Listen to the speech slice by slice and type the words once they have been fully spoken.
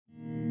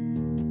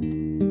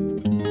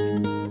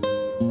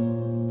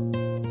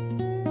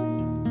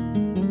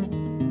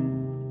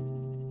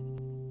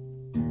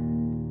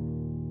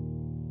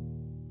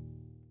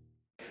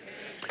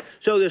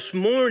this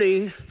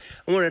morning,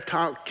 I want to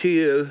talk to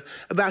you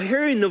about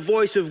hearing the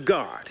voice of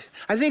God.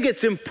 I think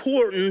it's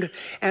important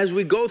as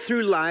we go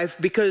through life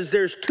because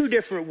there's two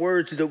different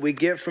words that we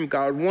get from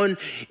God. One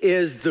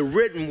is the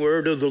written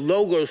word or the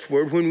Logos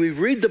word. When we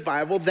read the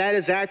Bible, that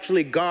is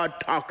actually God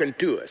talking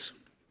to us.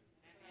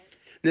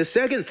 The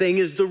second thing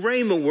is the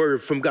Rhema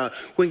word from God.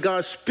 When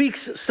God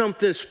speaks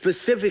something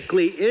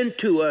specifically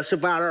into us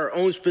about our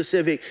own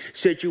specific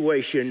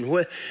situation,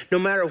 no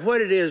matter what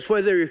it is,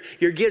 whether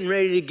you're getting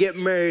ready to get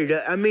married,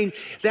 I mean,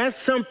 that's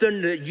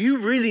something that you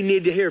really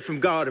need to hear from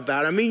God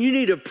about. I mean, you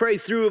need to pray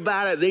through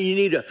about it, then you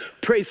need to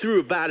pray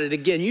through about it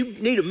again. You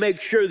need to make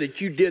sure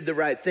that you did the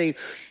right thing,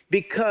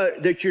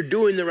 that you're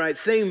doing the right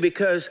thing,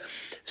 because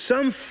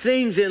some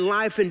things in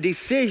life and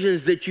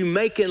decisions that you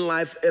make in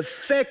life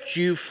affect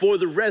you for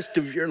the rest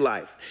of your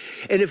life.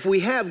 And if we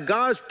have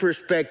God's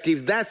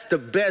perspective, that's the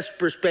best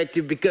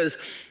perspective because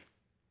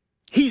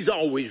He's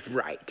always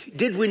right.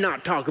 Did we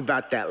not talk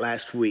about that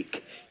last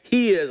week?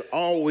 He is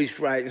always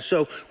right. And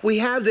so we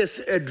have this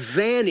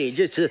advantage.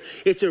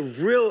 It's a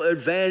real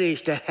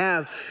advantage to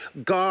have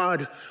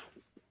God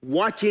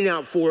watching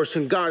out for us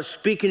and God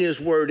speaking His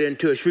word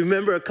into us.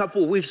 Remember a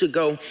couple of weeks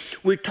ago,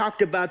 we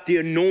talked about the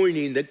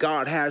anointing that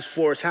God has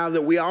for us, how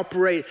that we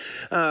operate,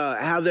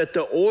 how that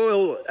the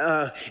oil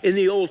in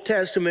the Old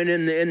Testament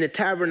in the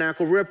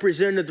tabernacle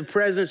represented the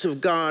presence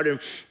of God, and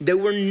they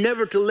were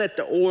never to let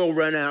the oil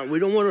run out. We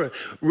don't want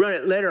to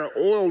let our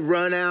oil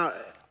run out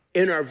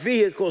in our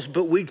vehicles,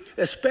 but we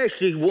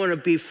especially want to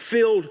be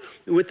filled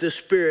with the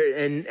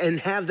Spirit and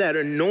have that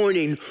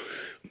anointing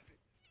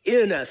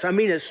in us. I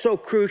mean, it's so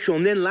crucial.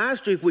 And then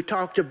last week we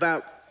talked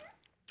about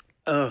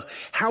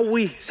how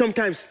we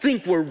sometimes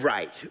think we're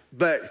right,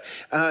 but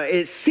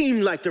it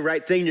seemed like the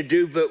right thing to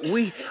do, but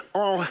we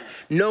all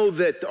know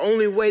that the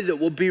only way that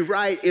we'll be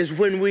right is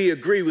when we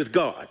agree with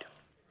God.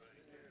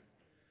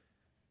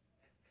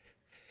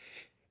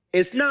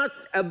 It's not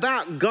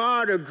about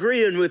God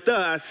agreeing with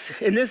us,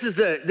 and this is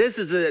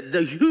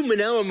the human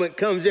element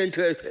comes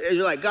into it.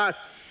 It's like, God,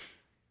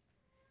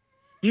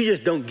 you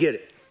just don't get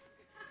it.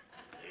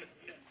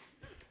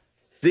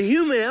 The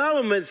human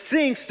element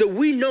thinks that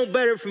we know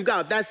better from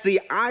God. That's the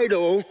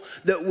idol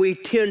that we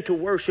tend to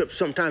worship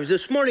sometimes.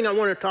 This morning, I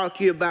want to talk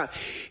to you about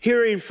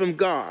hearing from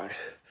God.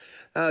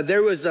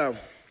 There was a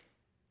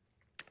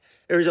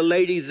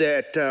lady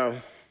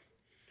that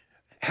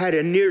had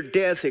a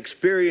near-death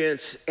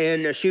experience,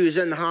 and she was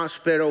in the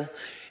hospital,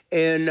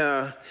 and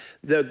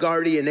the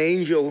guardian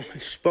angel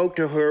spoke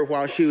to her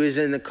while she was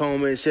in the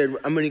coma and said,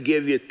 I'm going to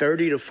give you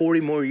 30 to 40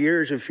 more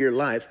years of your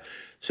life.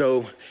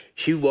 So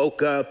she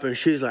woke up and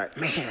she's like,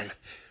 man,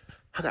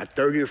 I got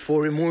 30 or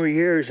 40 more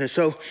years. And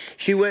so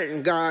she went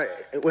and got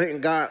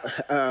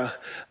a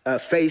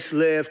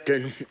facelift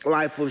and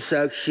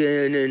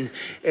liposuction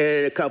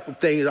and a couple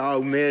things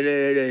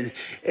augmented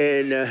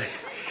and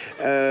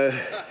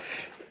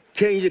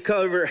changed the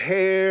color of her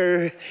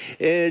hair.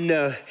 And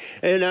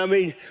I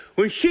mean,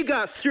 when she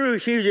got through,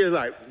 she was just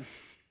like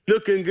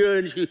looking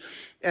good.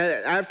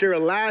 After her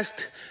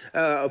last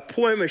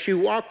appointment, she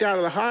walked out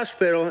of the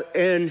hospital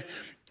and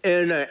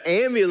an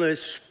ambulance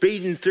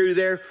speeding through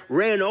there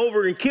ran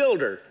over and killed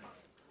her.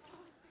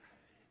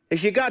 And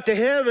she got to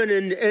heaven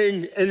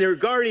and their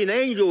guardian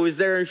angel was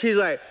there, and she's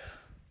like,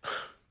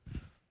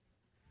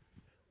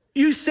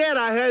 you said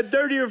I had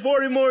 30 or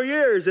 40 more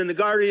years. And the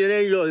guardian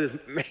angel is,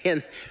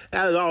 man,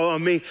 that was all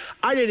on me.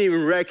 I didn't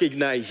even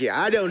recognize you.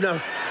 I don't know.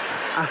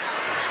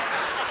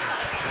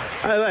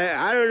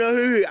 I don't know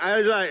who. I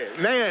was like,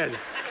 man,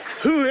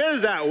 who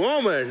is that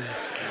woman?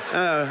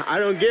 I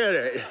don't get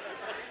it.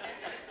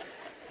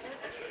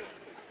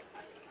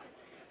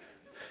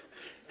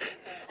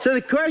 So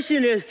the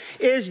question is,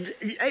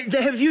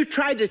 have you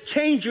tried to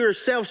change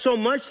yourself so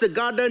much that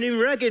God doesn't even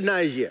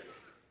recognize you?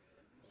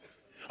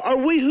 Are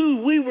we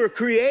who we were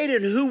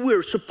created, who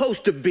we're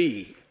supposed to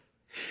be?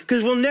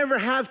 Because we'll never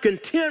have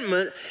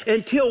contentment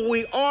until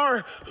we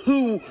are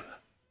who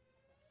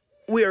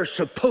we are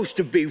supposed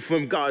to be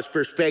from God's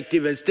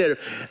perspective instead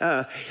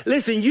of,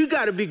 listen, you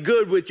got to be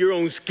good with your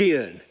own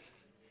skin.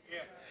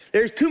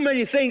 There's too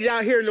many things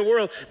out here in the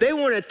world. They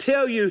want to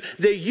tell you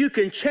that you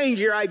can change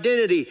your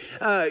identity.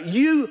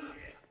 You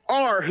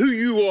are who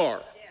you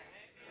are.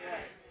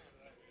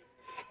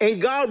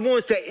 And God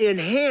wants to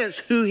enhance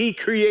who He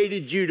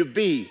created you to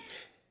be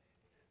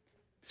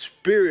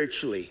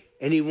spiritually.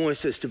 And He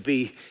wants us to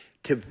be,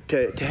 to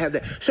have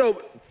that.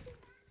 So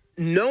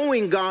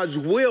knowing God's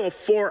will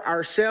for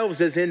ourselves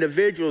as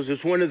individuals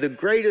is one of the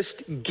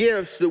greatest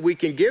gifts that we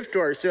can give to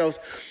ourselves,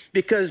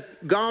 because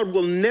God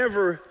will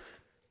never,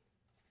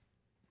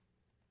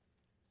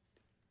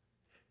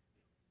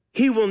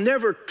 He will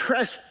never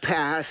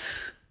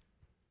trespass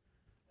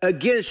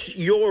against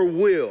your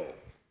will.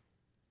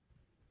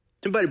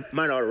 Somebody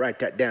might ought to write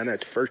that down.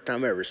 That's the first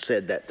time I ever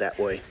said that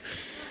way.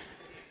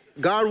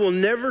 God will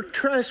never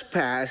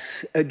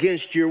trespass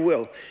against your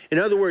will. In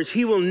other words,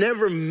 He will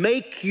never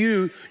make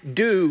you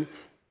do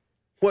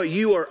what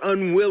you are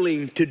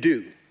unwilling to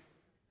do.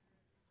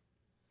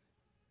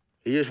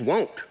 He just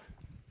won't.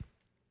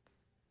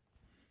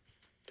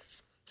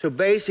 So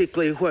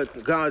basically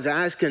what God's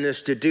asking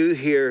us to do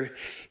here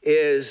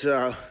is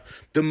the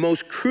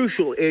most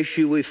crucial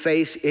issue we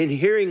face in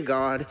hearing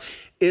God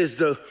is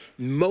the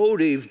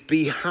motive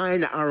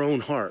behind our own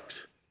hearts.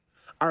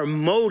 Our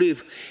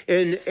motive,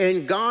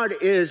 and God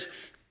is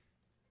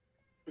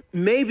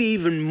maybe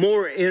even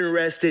more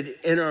interested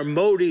in our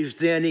motives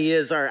than he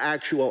is our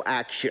actual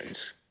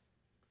actions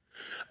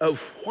of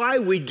why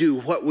we do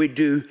what we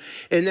do.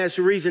 And that's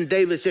the reason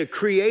David said,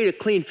 create a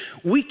clean.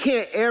 We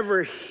can't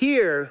ever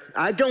hear,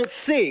 I don't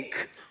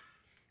think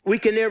we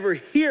can ever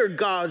hear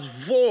God's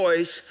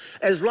voice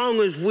as long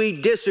as we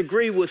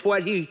disagree with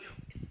what he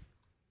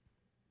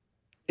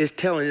is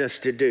telling us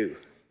to do.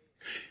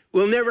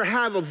 We'll never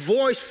have a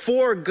voice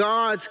for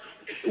God's,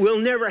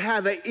 we'll never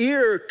have an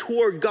ear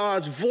toward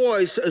God's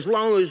voice as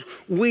long as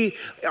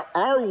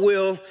our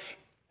will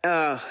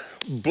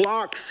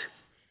blocks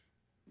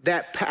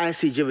that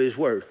passage of his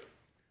word.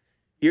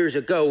 Years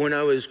ago when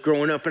I was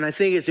growing up, and I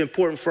think it's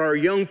important for our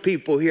young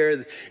people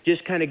here,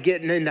 just kind of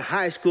getting into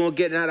high school,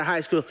 getting out of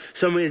high school,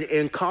 some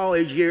in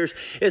college years,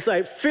 it's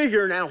like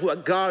figuring out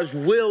what God's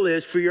will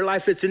is for your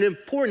life. It's an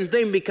important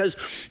thing because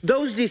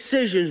those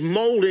decisions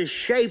mold and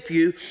shape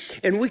you,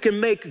 and we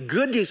can make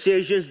good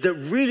decisions that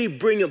really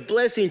bring a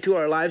blessing to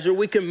our lives, or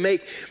we can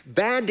make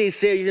bad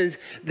decisions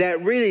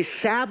that really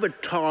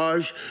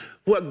sabotage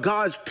what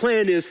God's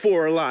plan is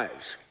for our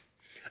lives.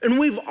 And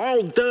we've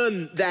all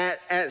done that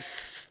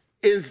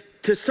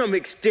to some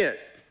extent.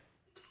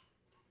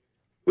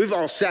 We've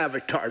all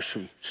sabotaged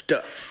some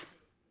stuff.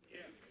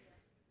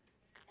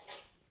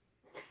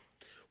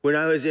 When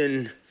I was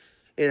in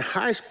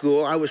high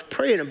school, I was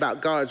praying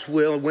about God's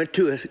will. I went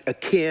to a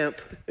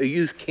camp, a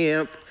youth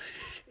camp,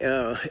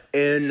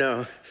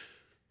 and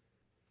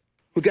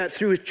we got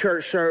through a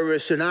church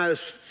service, and I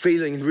was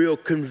feeling real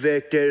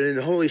convicted, and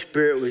the Holy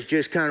Spirit was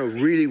just kind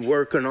of really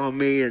working on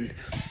me,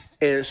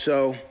 and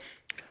so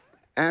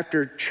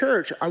after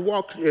church, I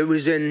walked, it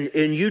was in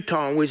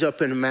Utah, and we was up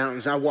in the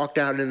mountains. I walked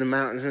out in the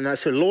mountains, and I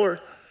said,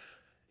 Lord,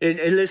 and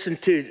listen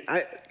to,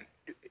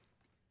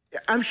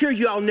 I'm sure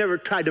you all never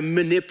tried to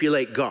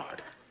manipulate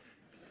God.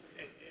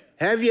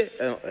 Have you?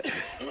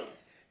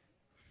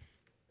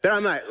 But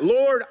I'm like,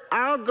 Lord,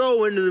 I'll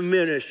go into the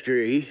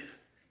ministry,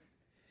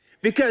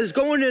 because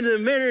going into the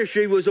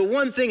ministry was the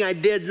one thing I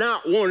did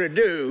not want to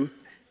do.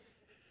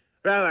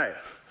 But I'm like,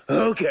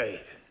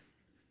 okay.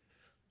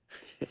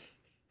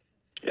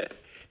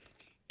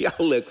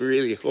 Y'all look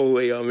really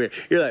holy on me.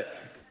 You're like,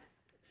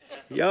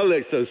 y'all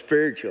look so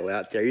spiritual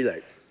out there. You're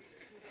like,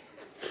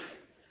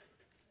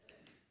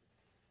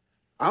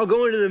 I'll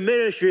go into the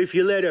ministry if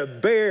you let a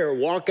bear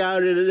walk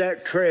out into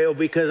that trail,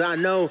 because I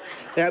know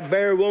that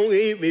bear won't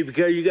eat me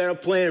because you got a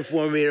plan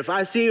for me. And if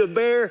I see a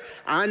bear,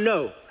 I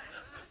know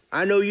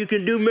you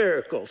can do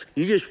miracles.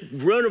 You just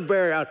run a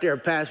bear out there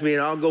past me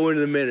and I'll go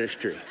into the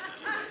ministry.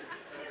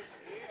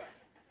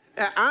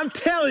 I'm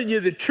telling you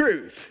the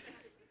truth.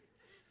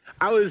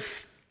 I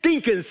was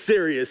thinking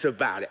serious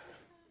about it.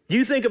 Do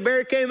you think a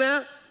bear came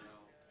out?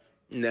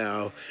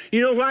 No.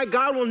 You know why?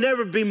 God will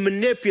never be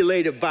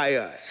manipulated by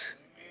us.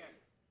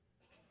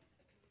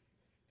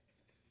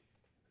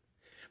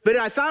 But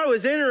I thought it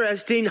was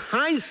interesting,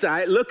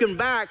 hindsight, looking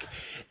back,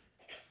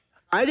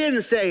 I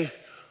didn't say,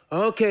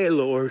 okay,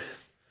 Lord,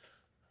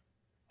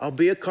 I'll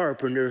be a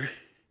carpenter.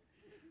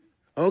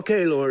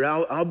 Okay, Lord,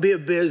 I'll be a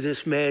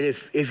businessman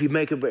if you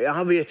make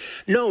a,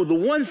 no, the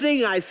one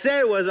thing I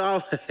said was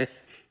I'll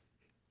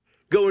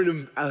go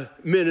into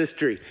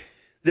ministry.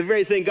 The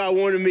very thing God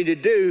wanted me to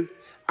do,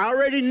 I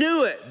already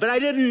knew it, but I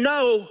didn't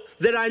know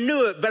that I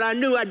knew it, but I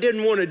knew I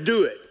didn't want to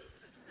do it.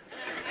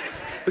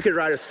 We could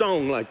write a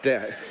song like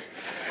that.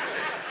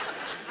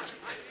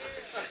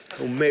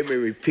 Don't make me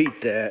repeat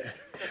that.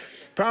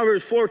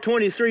 Proverbs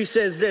 4:23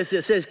 says this.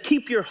 It says,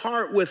 keep your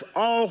heart with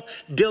all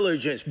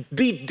diligence.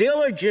 Be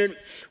diligent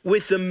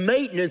with the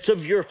maintenance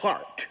of your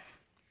heart.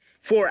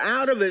 For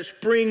out of it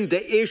spring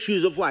the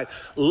issues of life.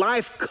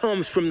 Life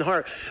comes from the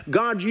heart.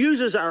 God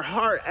uses our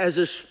heart as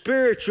a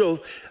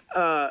spiritual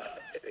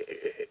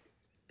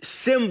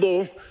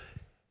symbol,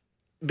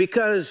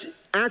 because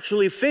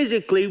actually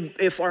physically,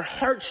 if our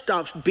heart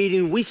stops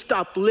beating, we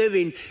stop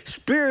living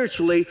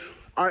spiritually.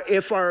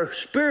 If our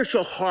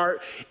spiritual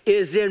heart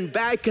is in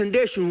bad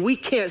condition, we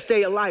can't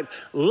stay alive.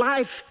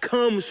 Life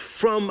comes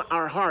from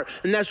our heart.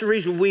 And that's the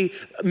reason we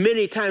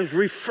many times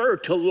refer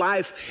to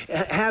life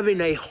having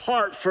a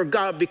heart for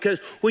God, because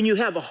when you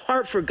have a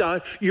heart for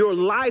God, your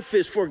life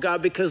is for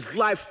God, because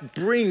life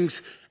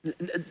brings,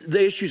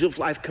 the issues of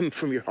life come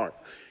from your heart.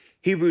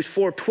 Hebrews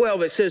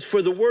 4:12, it says,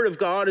 for the word of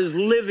God is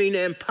living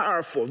and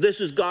powerful.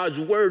 This is God's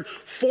word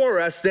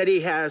for us that he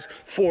has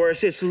for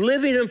us. It's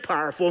living and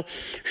powerful,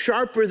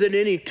 sharper than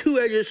any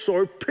two-edged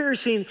sword,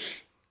 piercing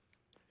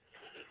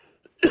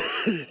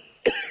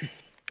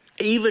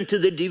even to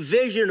the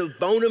division of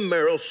bone and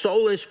marrow,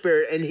 soul and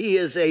spirit. And he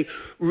is a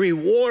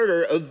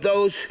rewarder of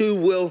those who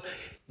will,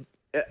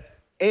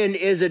 and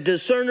is a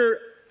discerner.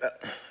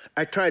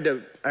 I tried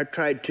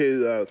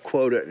to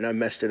quote it and I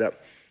messed it up.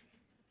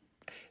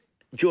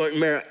 joint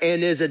marrow,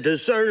 and is a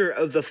discerner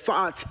of the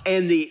thoughts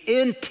and the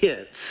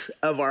intents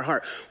of our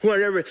heart.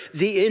 Whatever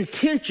the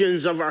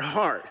intentions of our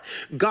heart.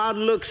 God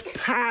looks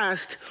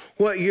past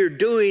what you're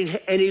doing,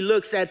 and he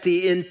looks at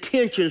the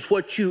intentions,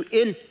 what you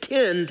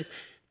intend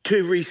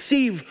to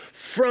receive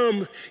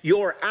from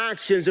your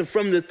actions and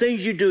from the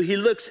things you do. He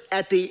looks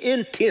at the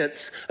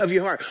intents of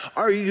your heart.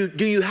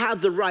 Do you have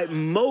the right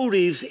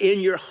motives in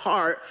your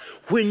heart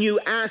when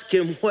you ask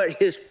him what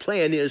his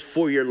plan is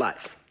for your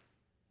life?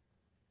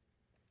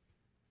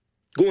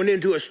 Going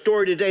into a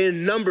story today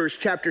in Numbers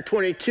chapter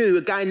 22,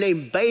 a guy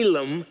named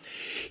Balaam.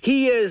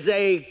 He is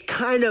a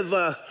kind of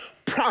a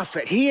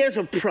prophet. He is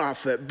a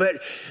prophet,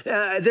 but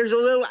there's a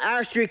little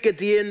asterisk at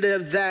the end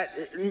of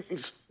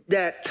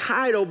that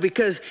title,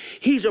 because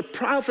he's a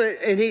prophet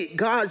and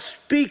God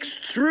speaks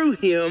through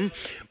him,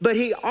 but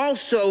he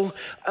also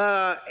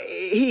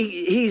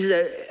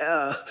he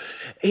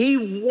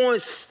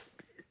wants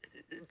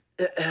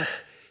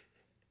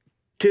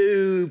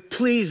to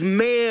please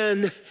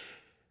man.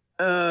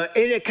 And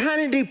it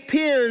kind of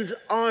depends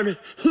on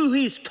who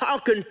he's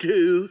talking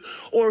to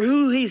or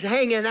who he's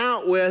hanging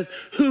out with,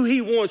 who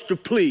he wants to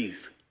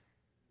please.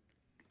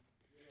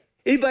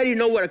 Anybody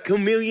know what a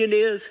chameleon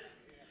is?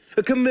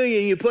 A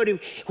chameleon, you put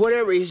him,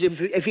 whatever,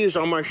 if he was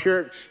on my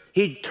shirt,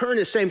 he'd turn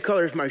the same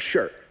color as my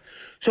shirt.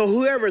 So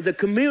whoever the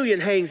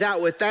chameleon hangs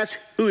out with, that's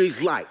who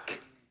he's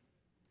like.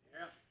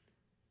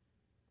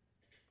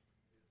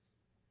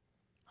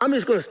 I'm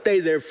just going to stay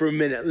there for a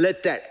minute,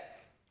 let that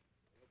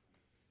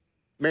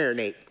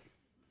marinate.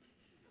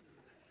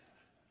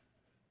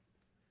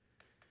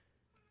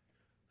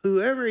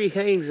 Whoever he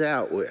hangs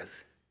out with.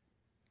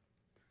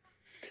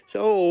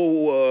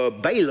 So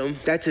Balaam,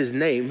 that's his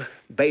name,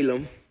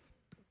 Balaam.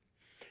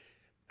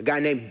 A guy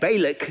named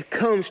Balak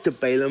comes to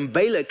Balaam.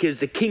 Balak is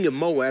the king of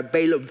Moab.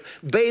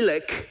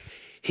 Balak,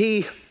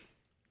 he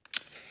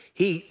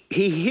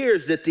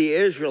hears that the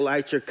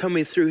Israelites are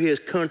coming through his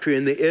country,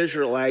 and the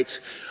Israelites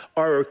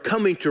are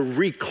coming to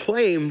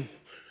reclaim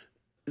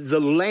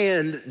the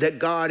land that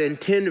God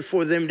intended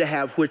for them to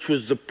have, which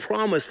was the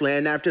promised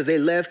land. After they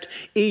left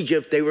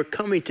Egypt, they were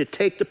coming to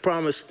take the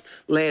promised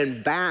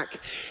land back.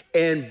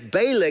 And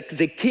Balak,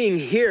 the king,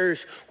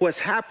 hears what's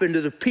happened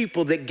to the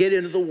people that get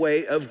into the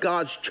way of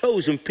God's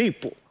chosen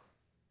people.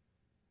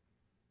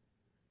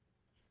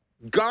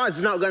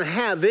 God's not going to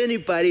have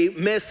anybody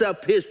mess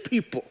up his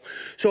people.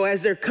 So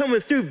as they're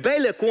coming through,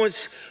 Balak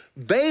wants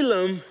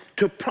Balaam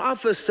to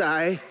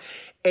prophesy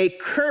a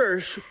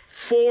curse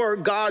for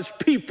God's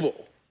people.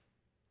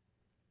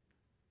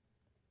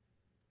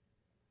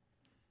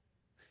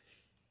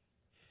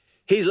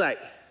 He's like,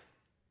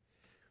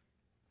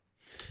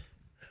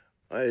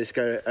 I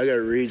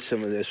gotta read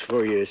some of this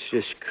for you. It's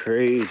just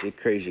crazy,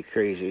 crazy,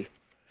 crazy.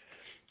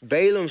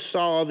 Balaam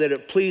saw that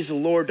it pleased the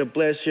Lord to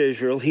bless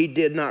Israel. He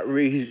did not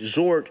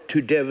resort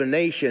to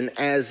divination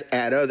as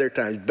at other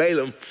times.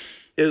 Balaam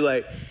is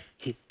like,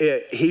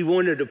 he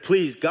wanted to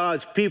please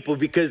God's people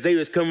because they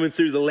was coming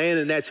through the land,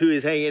 and that's who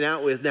he's hanging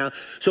out with now.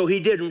 So he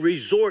didn't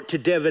resort to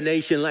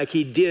divination like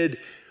he did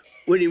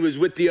when he was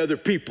with the other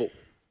people.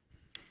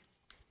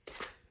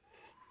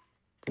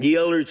 The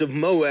elders of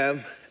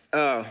Moab.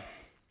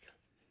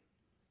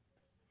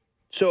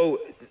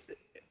 So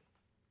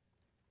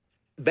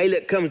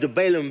Balak comes to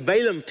Balaam.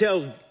 Balaam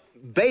tells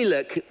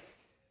Balak,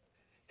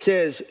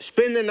 says,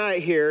 spend the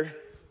night here.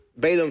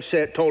 Balaam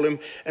told him,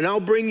 and I'll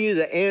bring you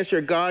the answer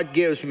God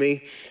gives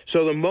me.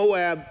 So the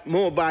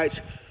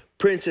Moabites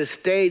princes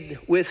stayed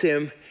with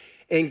him,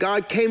 and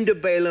God came to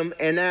Balaam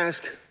and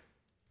asked,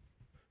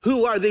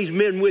 who are these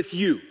men with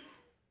you?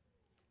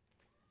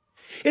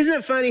 Isn't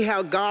it funny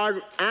how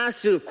God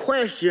asks a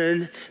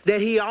question that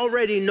he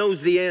already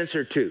knows the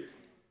answer to?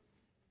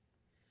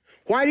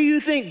 Why do you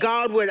think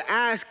God would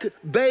ask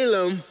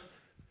Balaam,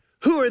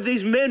 who are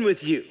these men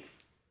with you?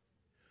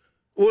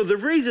 Well, the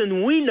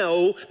reason we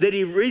know that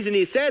reason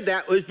he said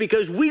that was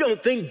because we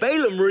don't think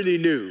Balaam really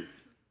knew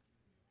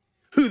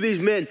who these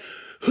men,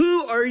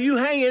 who are you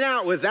hanging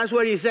out with? That's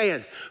what he's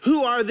saying.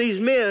 Who are these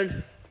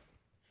men?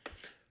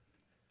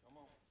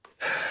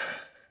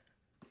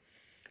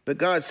 But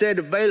God said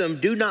to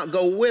Balaam, do not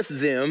go with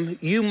them.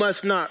 You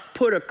must not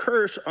put a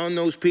curse on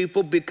those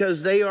people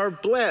because they are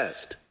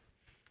blessed.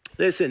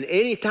 Listen,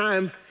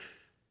 anytime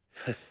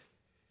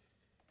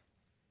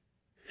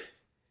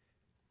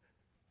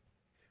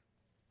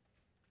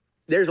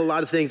there's a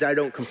lot of things I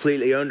don't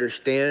completely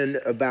understand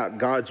about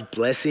God's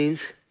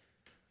blessings,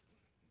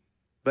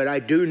 but I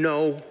do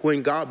know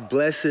when God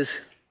blesses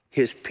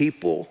his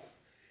people,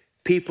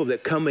 people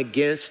that come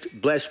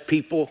against blessed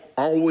people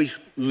always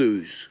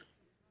lose.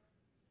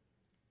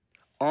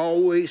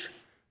 Always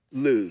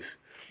lose.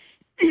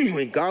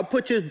 When God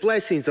puts his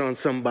blessings on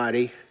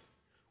somebody,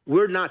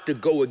 we're not to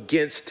go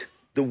against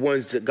the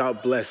ones that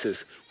God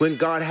blesses. When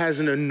God has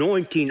an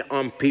anointing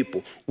on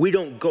people, we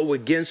don't go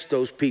against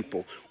those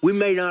people. We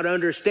may not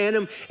understand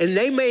them, and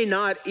they may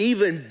not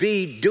even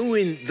be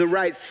doing the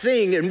right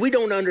thing, and we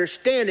don't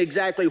understand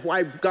exactly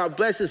why God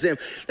blesses them.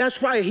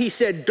 That's why he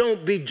said,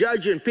 don't be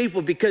judging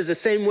people, because the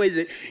same way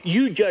that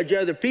you judge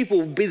other people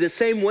will be the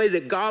same way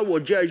that God will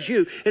judge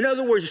you. In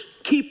other words,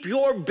 keep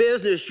your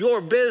business,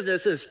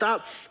 and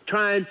stop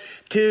trying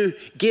to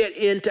get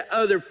into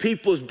other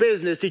people's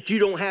business that you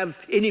don't have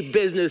any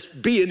business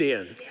being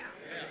in.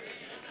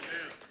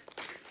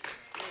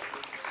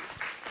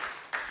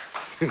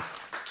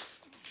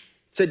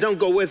 Said, don't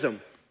go with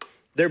them.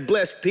 They're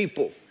blessed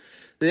people.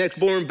 The next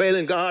morning,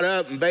 Balaam got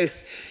up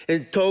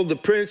and told the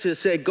princess,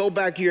 said, go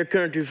back to your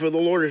country, for the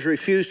Lord has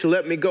refused to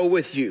let me go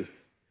with you.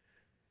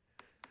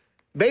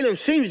 Balaam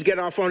seems to get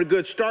off on a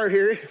good start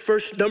here.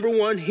 First, number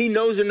one, he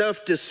knows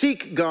enough to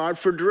seek God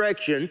for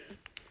direction.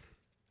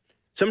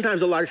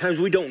 Sometimes, a lot of times,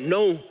 we don't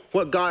know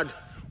what God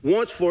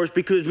wants for us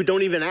because we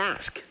don't even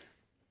ask.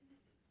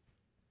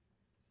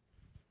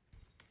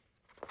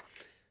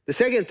 The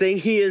second thing,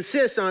 he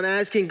insists on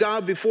asking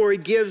God before he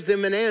gives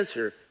them an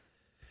answer.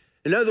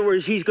 In other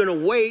words, he's going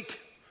to wait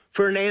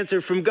for an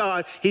answer from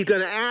God. He's going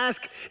to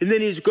ask, and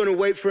then he's going to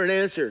wait for an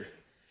answer.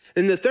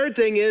 And the third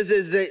thing is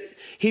that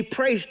he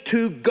prays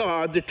to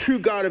God, the true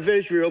God of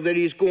Israel, that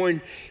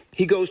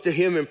he goes to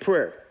him in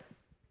prayer.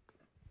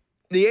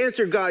 The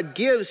answer God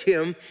gives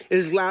him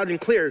is loud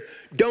and clear.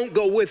 Don't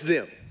go with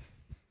them.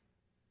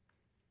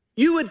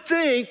 You would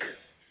think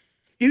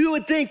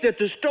that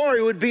the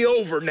story would be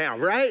over now,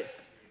 right?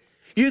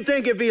 You'd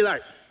think it'd be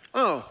like,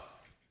 oh,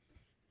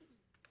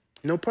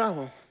 no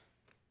problem.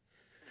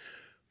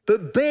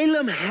 But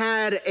Balaam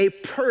had a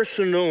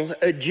personal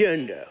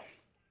agenda.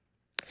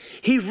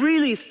 He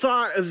really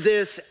thought of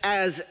this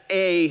as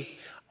an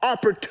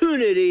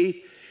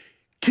opportunity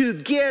to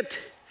get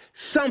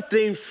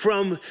something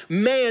from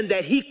man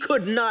that he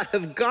could not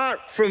have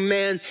got from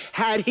man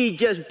had he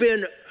just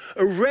been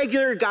a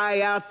regular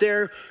guy out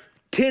there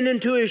tending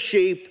to his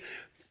sheep,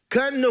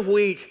 cutting the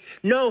wheat.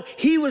 No,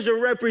 he was a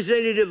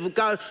representative of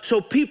God,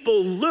 so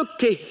people looked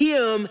to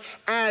him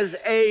as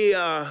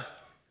a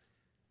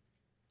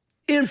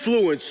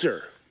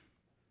influencer.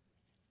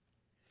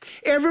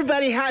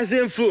 Everybody has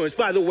influence,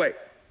 by the way.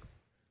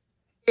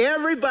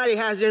 Everybody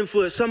has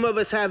influence. Some of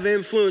us have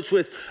influence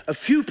with a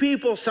few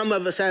people. Some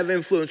of us have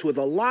influence with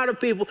a lot of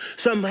people.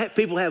 Some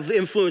people have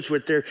influence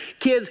with their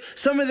kids.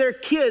 Some of their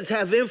kids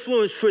have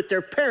influence with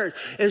their parents.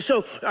 And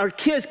so our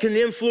kids can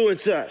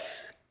influence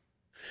us.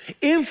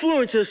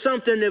 Influence is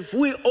something, if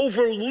we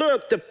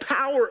overlook the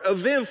power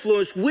of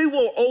influence, we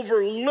will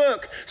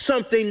overlook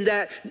something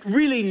that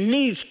really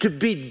needs to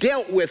be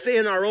dealt with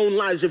in our own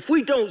lives. If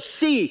we don't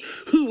see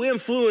who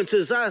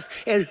influences us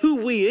and who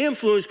we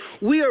influence,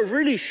 we are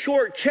really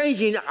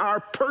shortchanging our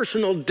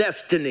personal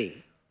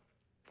destiny.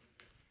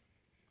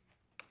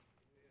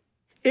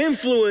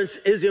 Influence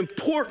is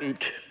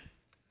important.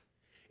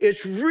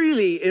 It's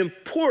really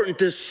important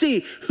to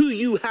see who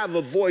you have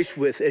a voice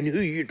with and who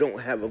you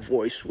don't have a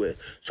voice with.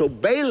 So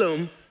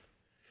Balaam,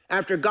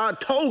 after God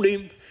told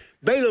him,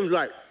 Balaam's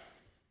like,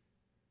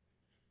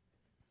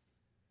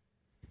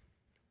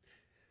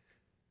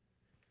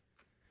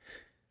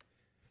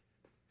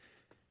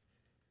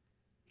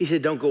 he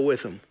said, don't go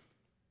with him.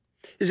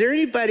 Is there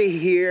anybody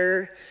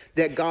here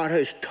that God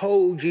has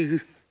told you,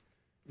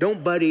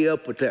 don't buddy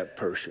up with that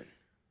person?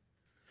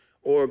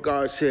 Or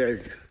God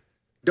said,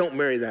 don't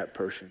marry that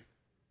person?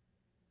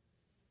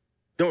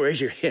 Don't raise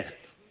your hand.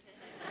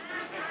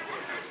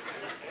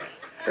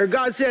 Or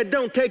God said,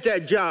 don't take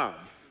that job.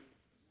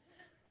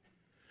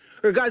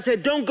 Or God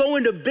said, don't go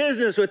into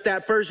business with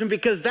that person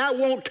because that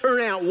won't turn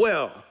out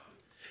well.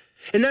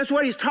 And that's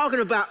what he's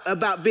talking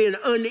about being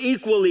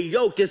unequally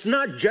yoked. It's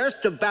not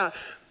just about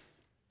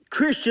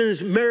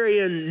Christians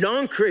marrying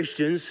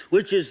non-Christians,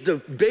 which is the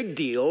big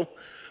deal,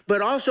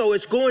 but also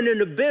it's going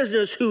into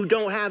business who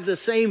don't have the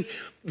same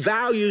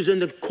values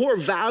and the core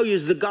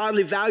values, the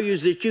godly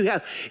values that you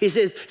have. He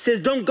says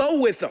don't go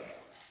with them.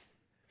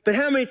 But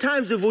how many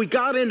times have we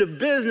got into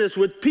business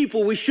with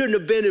people we shouldn't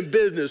have been in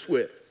business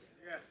with?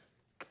 Yeah.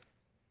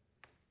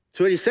 That's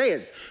what he's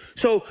saying.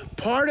 So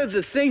part of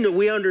the thing that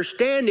we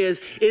understand is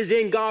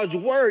in God's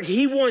word,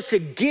 he wants to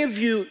give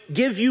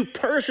you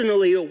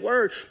personally a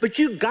word, but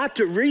you got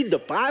to read the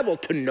Bible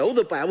to know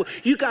the Bible.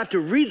 You got to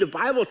read the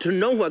Bible to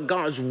know what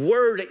God's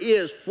word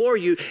is for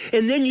you.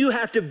 And then you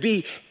have to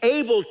be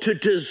able to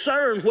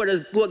discern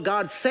what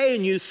God's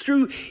saying you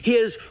through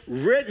his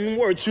written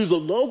word, through the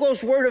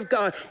Logos word of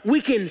God. We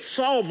can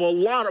solve a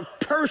lot of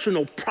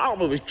personal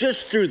problems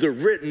just through the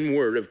written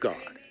word of God.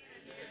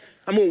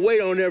 I'm gonna wait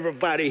on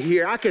everybody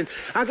here. I'm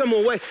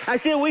gonna wait. I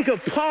said we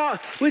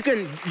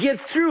can get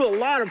through a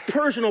lot of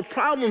personal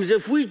problems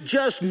if we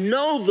just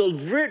know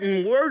the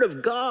written word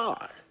of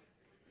God.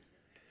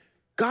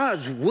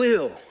 God's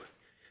will.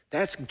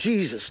 That's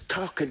Jesus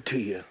talking to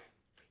you. He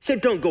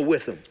said, don't go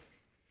with him.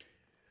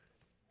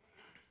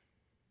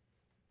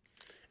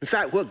 In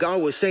fact, what God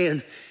was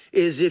saying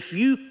is if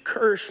you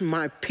curse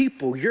my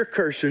people, you're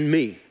cursing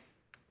me.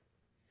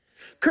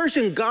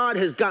 Cursing God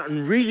has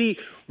gotten really,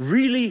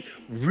 really,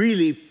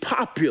 really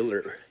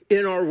popular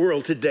in our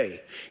world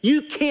today.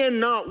 You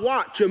cannot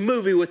watch a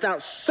movie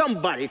without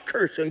somebody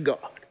cursing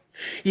God.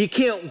 You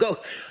can't go,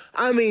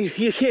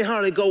 you can't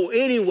hardly go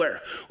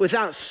anywhere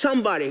without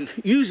somebody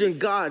using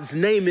God's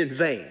name in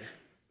vain.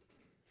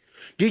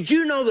 Did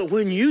you know that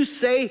when you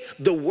say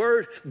the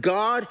word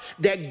God,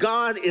 that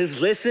God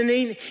is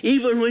listening?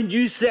 Even when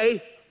you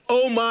say,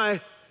 oh my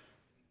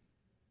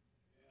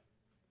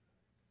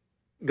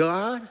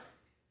God,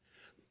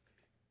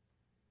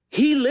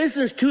 he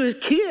listens to his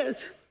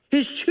kids,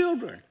 his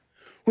children.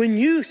 When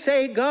you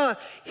say God,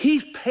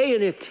 he's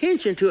paying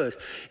attention to us.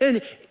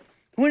 And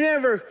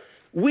whenever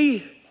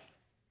we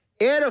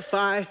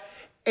edify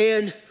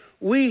and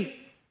we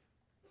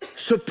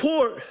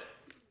support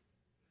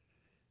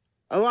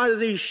a lot of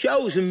these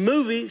shows and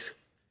movies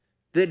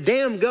that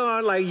damn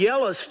God, like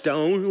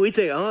Yellowstone, we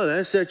think, oh,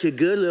 that's such a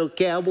good little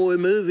cowboy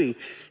movie.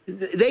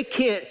 They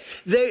can't,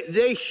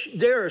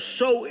 they're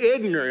so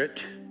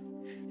ignorant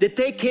that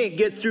they can't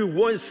get through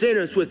one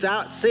sentence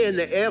without saying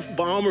the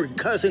F-bomb or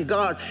cussing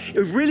God.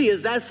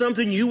 Is that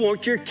something you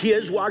want your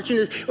kids watching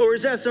this? Or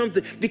is that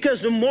something,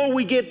 because the more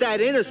we get that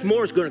in us, the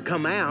more it's going to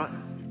come out.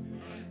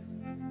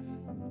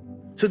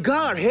 So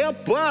God,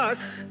 help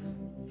us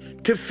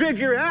to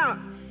figure out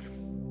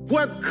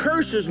what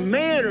curses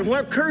man and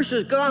what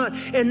curses God,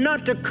 and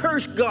not to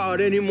curse God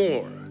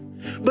anymore,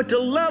 but to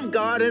love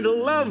God and to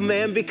love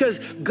man, because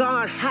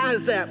God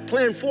has that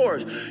plan for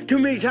us. Too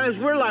many times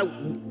we're like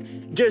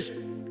just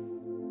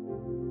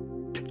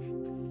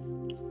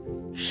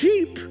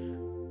sheep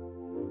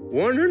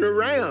wandering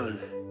around,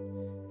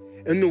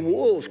 and the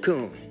wolves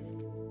come.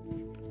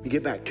 You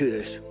get back to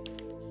this.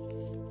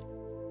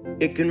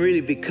 It can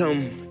really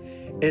become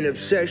an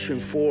obsession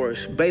for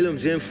us.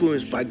 Balaam's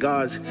influenced by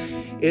God's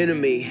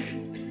enemy.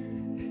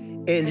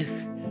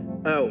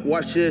 And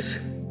watch this.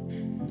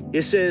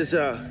 It says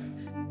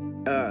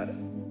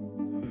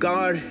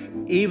God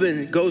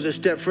even goes a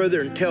step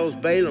further and tells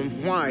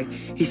Balaam why.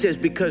 He says,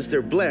 because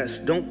they're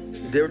blessed.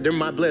 They're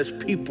my blessed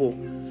people.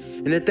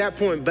 And at that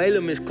point,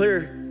 Balaam has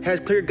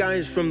clear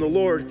guidance from the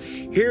Lord.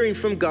 Hearing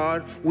from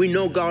God, we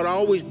know God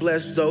always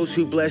blesses those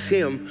who bless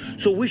him.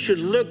 So we should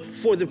look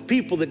for the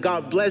people that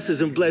God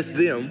blesses and bless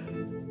them.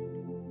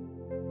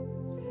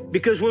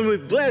 Because when we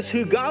bless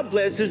who God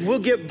blesses, we'll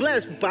get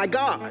blessed by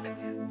God.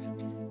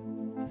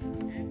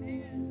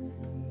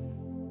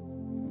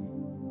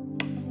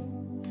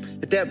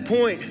 At that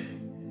point,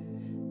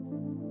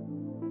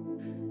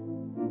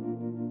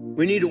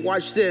 we need to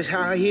watch this,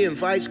 how he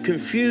invites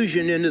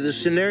confusion into the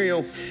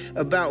scenario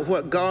about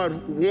what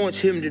God wants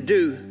him to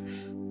do.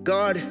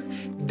 God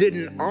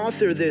didn't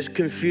author this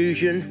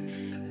confusion.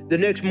 The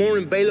next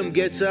morning, Balaam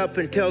gets up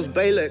and tells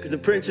Balak, the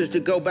princess,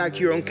 to go back to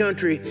your own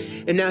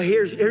country. And now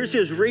here's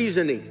his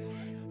reasoning.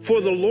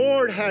 For the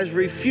Lord has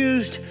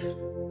refused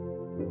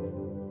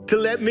to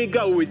let me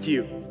go with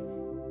you.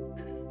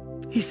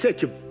 He's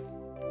such a...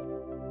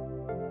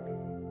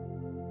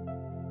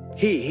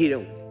 He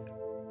don't...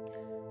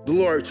 The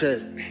Lord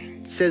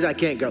says I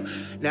can't go.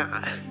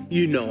 Now,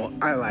 you know,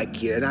 I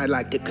like you, and I'd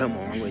like to come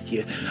on with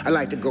you. I'd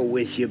like to go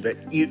with you, but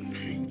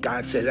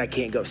God says I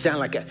can't go. Sound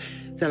like a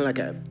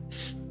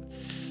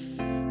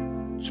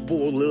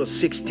spoiled little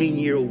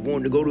 16-year-old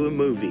wanting to go to a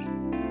movie.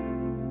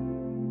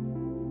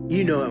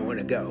 You know I want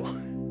to go.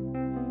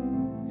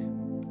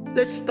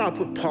 Let's stop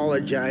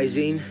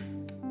apologizing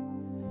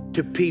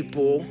to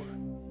people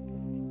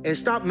and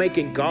stop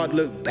making God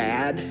look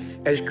bad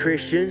as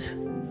Christians.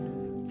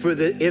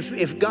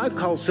 If God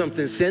calls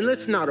something sin,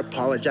 let's not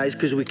apologize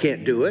because we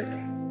can't do it.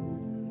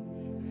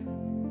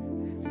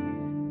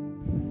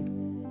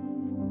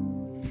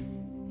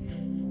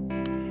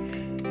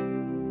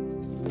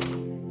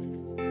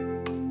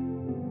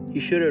 You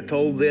should have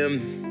told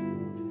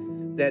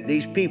them that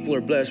these people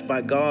are blessed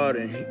by God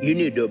and you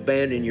need to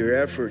abandon your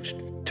efforts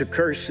to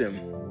curse them.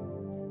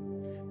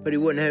 But he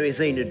wouldn't have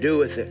anything to do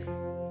with it.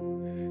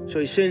 So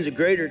he sends a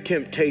greater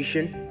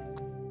temptation,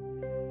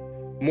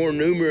 more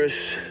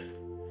numerous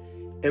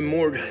and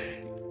more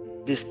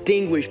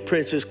distinguished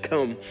princes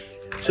come.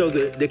 So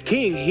the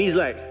king, he's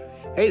like,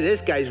 hey,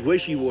 this guy's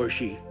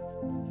wishy-washy.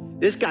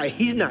 This guy,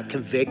 he's not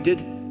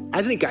convicted.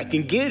 I think I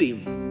can get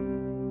him.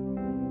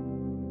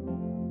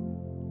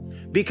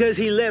 Because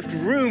he left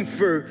room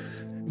for,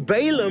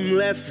 Balaam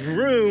left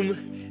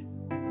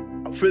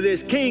room for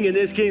this king, and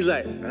this king's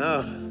like,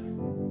 oh,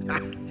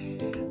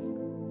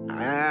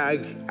 I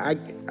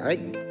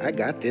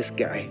got this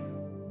guy.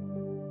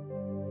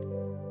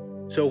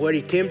 So what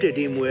he tempted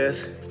him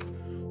with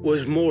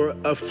was more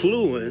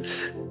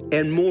affluence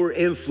and more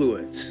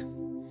influence.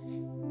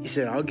 He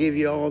said, I'll give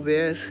you all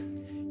this,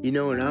 and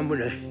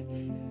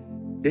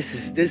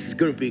this is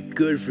gonna be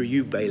good for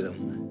you,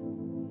 Balaam.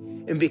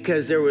 And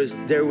because there was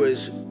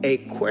a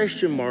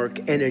question mark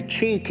and a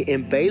chink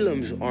in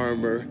Balaam's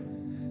armor,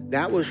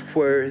 that was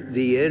where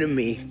the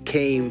enemy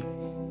came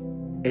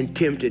and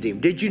tempted him.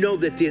 Did you know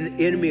that the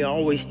enemy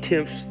always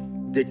tempts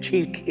the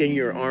chink in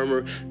your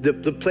armor,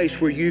 the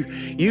place where you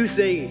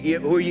think,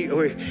 where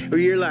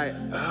you're like,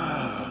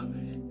 oh,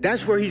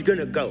 That's where he's going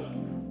to go.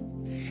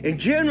 And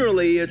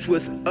generally, it's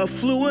with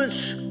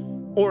affluence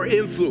or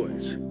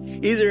influence.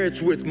 Either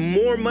it's with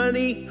more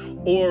money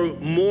or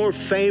more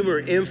fame or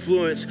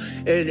influence.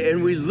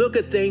 And we look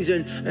at things,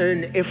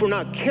 and if we're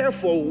not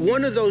careful,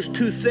 one of those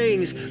two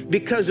things,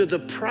 because of the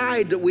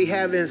pride that we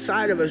have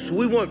inside of us,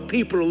 we want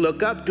people to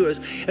look up to us,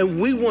 and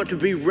we want to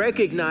be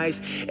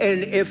recognized.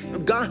 And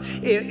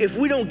if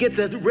we don't get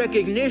the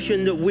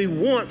recognition that we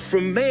want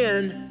from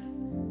man,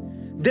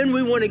 then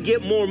we want to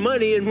get more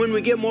money. And when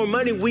we get more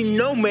money, we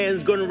know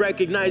man's going to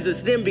recognize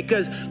us then,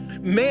 because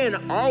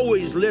man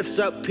always lifts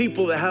up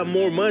people that have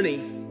more money.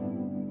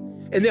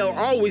 And they'll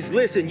always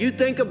listen. You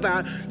think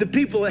about the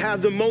people that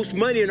have the most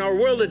money in our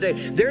world today.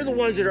 They're the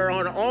ones that are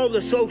on all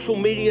the social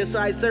media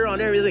sites. They're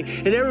on everything.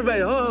 And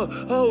everybody,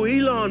 oh,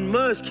 Elon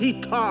Musk,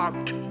 he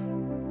talked.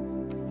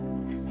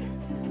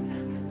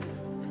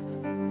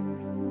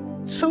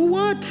 So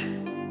what?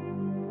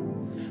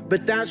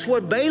 But that's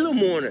what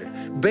Balaam wanted.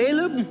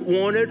 Balaam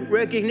wanted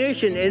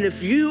recognition. And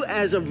if you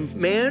as a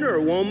man or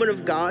a woman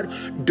of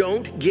God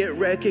don't get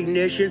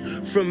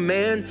recognition from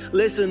man,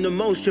 listen, the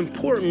most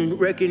important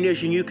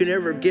recognition you can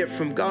ever get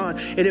from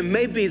God, and it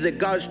may be that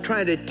God's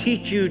trying to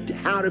teach you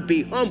how to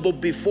be humble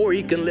before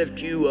he can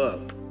lift you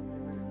up.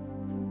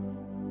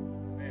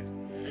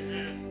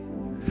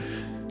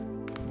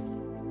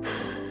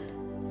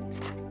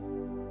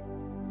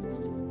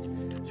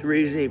 It's the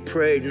reason he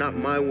prayed, not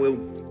my will,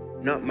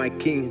 not my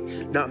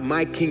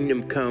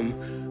kingdom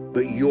come,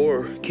 but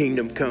your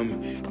kingdom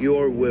come.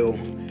 Your will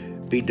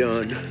be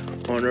done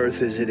on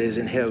earth as it is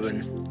in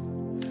heaven.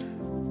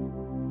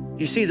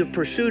 You see, the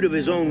pursuit of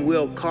his own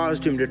will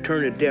caused him to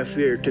turn a deaf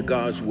ear to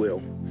God's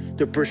will.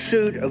 The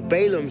pursuit of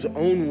Balaam's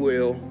own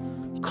will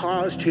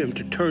caused him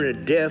to turn a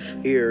deaf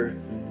ear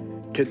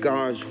to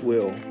God's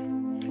will.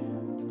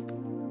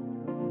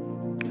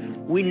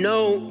 We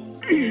know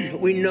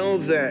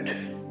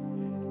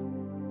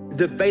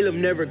that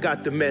Balaam never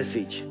got the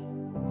message.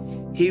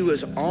 He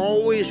was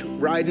always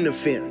riding the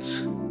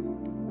fence.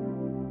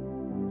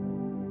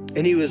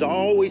 And he was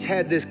always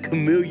had this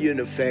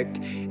chameleon effect,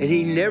 and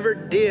he never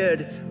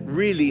did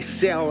really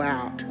sell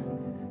out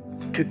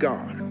to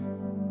God.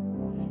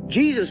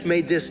 Jesus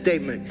made this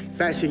statement.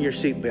 Fasten your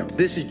seatbelt.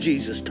 This is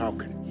Jesus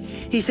talking.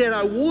 He said,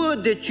 I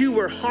would that you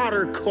were hot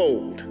or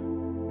cold.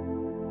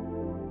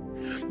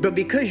 But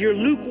because you're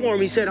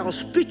lukewarm, he said, I'll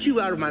spit you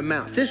out of my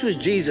mouth. This was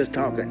Jesus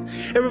talking.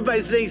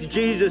 Everybody thinks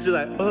Jesus is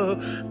like,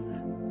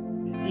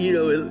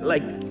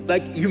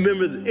 like you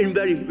remember,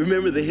 anybody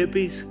remember the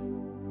hippies?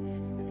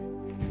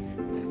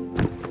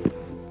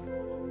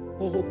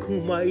 Oh,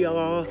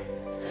 kumbaya.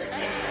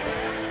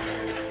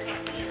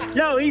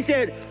 No, he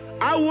said,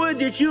 I would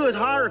that you was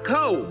hot or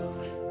cold.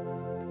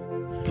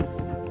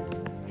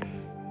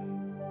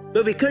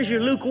 But because you're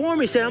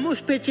lukewarm, he said, I'm going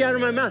to spit you out of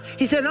my mouth.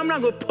 He said, I'm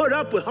not going to put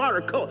up with hot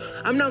or cold.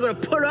 I'm not going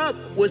to put up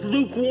with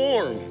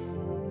lukewarm.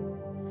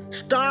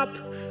 Stop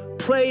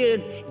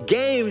playing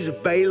games,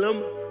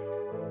 Balaam.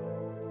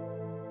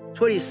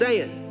 That's what he's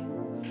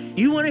saying.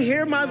 You want to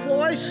hear my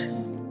voice?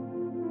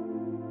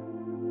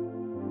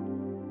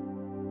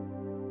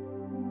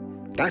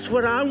 That's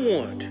what I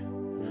want.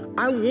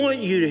 I want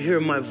you to hear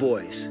my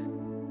voice.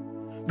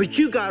 But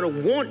you got to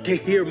want to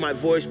hear my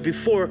voice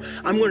before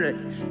I'm going to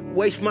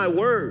waste my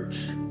words.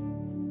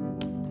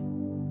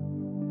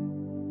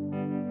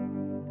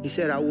 He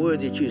said, I would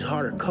that you was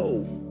hot or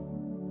cold.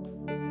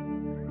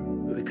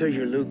 But because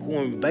you're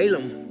lukewarm,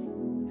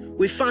 Balaam,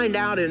 we find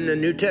out in the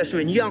New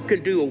Testament, y'all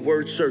can do a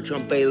word search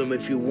on Balaam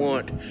if you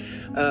want,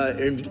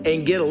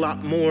 and get a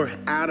lot more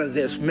out of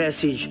this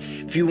message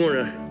if you want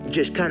to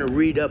just kind of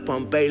read up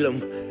on Balaam.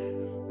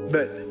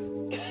 But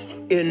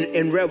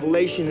in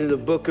Revelation, in the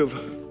book of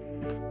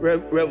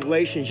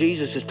Revelation,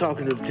 Jesus is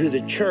talking to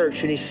the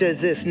church, and he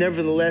says this,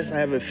 nevertheless, I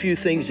have a few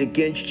things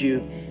against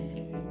you.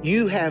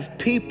 You have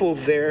people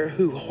there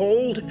who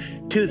hold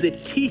to the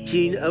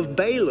teaching of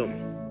Balaam.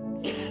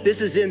 This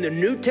is in the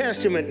New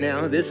Testament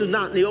now. This is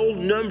not in the old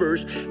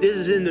Numbers. This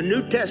is in the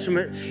New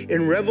Testament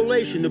in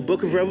Revelation, the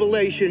book of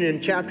Revelation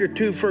in chapter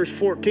 2, verse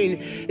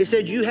 14. It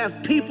said, you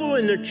have people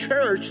in the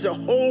church that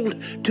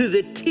hold to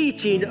the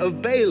teaching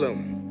of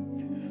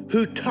Balaam,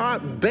 who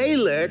taught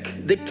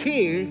Balak, the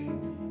king,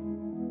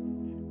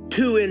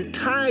 to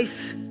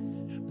entice.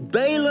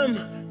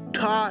 Balaam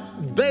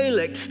taught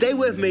Balak, stay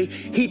with me,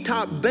 he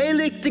taught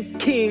Balak the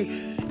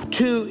king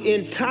to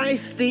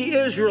entice the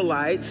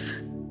Israelites.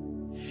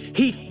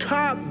 He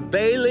taught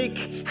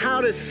Balak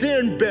how to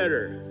sin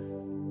better.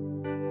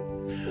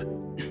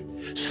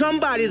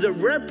 Somebody that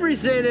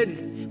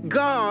represented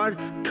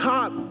God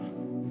taught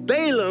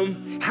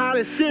Balaam how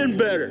to sin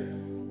better.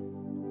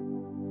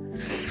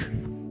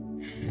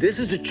 This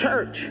is the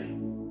church.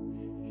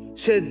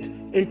 Said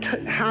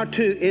how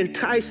to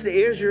entice the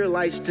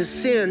Israelites to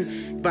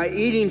sin by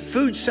eating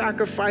food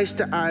sacrificed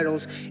to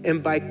idols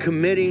and by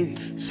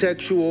committing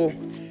sexual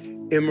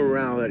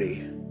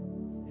immorality.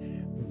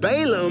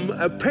 Balaam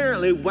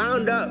apparently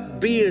wound up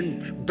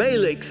being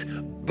Balak's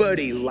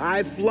buddy,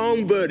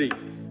 lifelong buddy.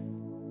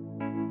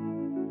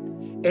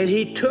 And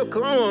he took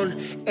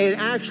on and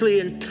actually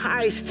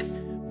enticed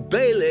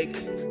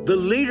Balak, the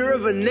leader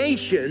of a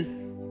nation.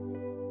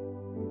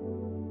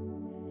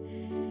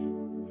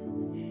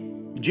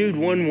 Jude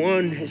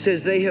 1:1, it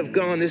says they have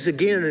gone, this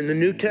again in the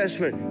New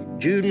Testament,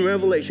 Jude and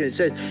Revelation, it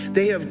says,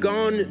 they have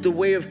gone the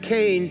way of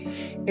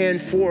Cain, and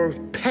for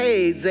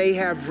pay they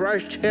have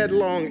rushed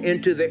headlong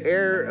into the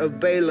error of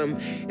Balaam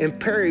and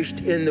perished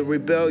in the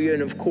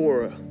rebellion of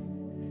Korah.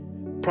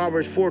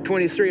 Proverbs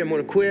 4:23, I'm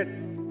going to quit.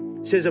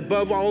 It says,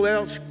 above all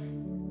else,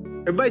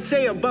 everybody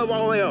say above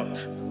all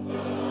else.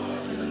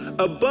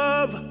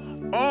 Above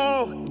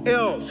all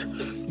else,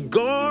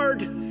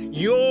 guard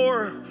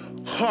your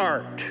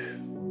heart.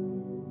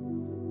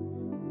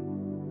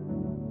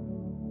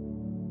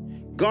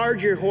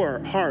 Guard your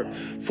heart,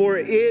 for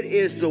it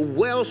is the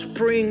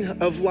wellspring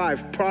of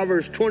life.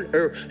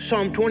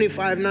 Psalm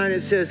 25:9,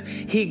 it says,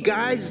 he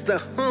guides the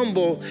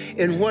humble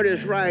in what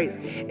is right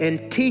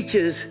and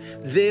teaches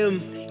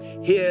them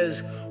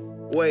his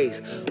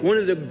ways. One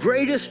of the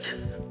greatest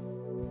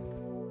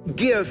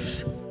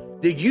gifts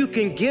that you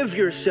can give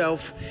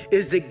yourself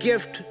is the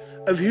gift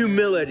of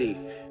humility.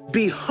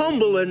 Be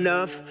humble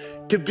enough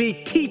to be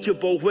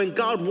teachable when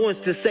God wants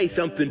to say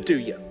something to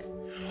you.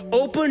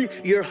 Open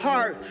your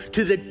heart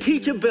to the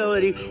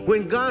teachability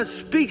when God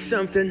speaks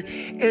something,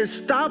 and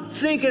stop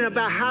thinking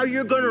about how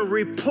you're going to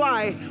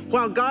reply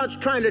while God's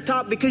trying to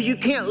talk, because you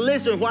can't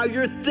listen while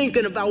you're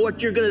thinking about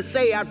what you're going to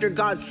say after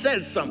God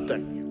says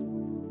something.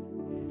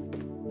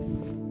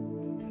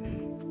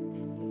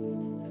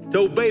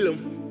 So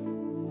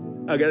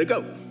Balaam, I got to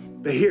go.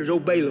 But here's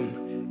old Balaam.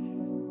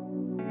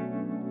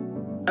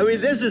 I mean,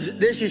 this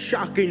is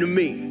shocking to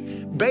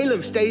me.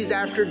 Balaam stays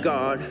after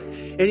God,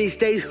 and he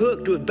stays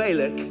hooked with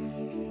Balak.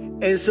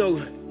 And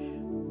so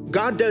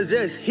God does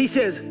this. He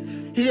says,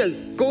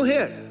 go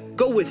ahead,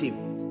 go with him.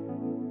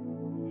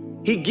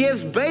 He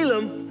gives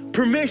Balaam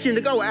permission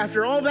to go.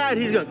 After all that,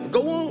 he's going to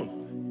go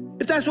on.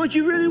 If that's what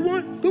you really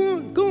want, go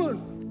on, go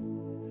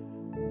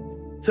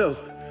on. So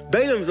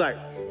Balaam's like,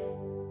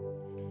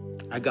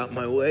 I got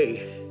my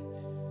way.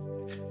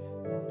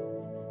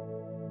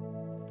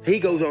 He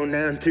goes on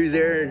down through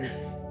there, and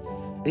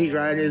he's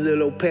riding his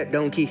little old pet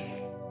donkey.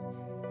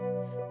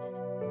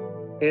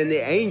 And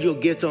the angel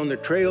gets on the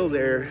trail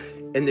there,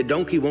 and the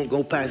donkey won't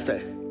go past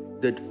the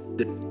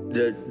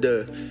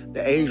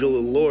angel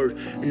of the Lord.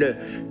 And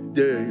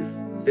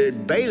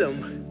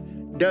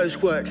Balaam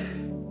does what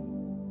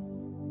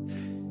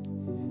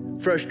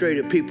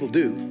frustrated people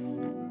do.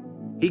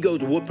 He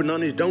goes whooping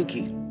on his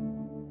donkey.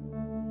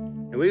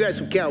 And we got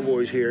some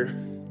cowboys here.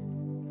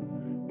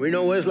 We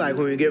know what it's like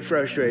when we get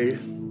frustrated.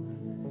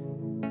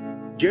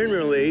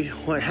 Generally,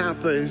 what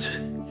happens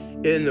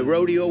in the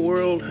rodeo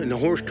world, in the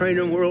horse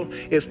training world,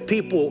 if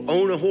people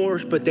own a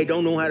horse but they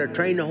don't know how to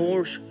train the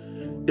horse,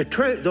 the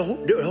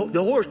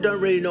horse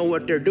doesn't really know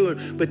what they're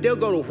doing, but they'll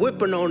go to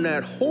whipping on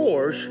that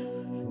horse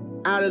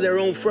out of their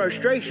own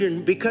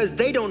frustration because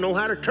they don't know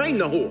how to train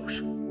the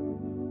horse.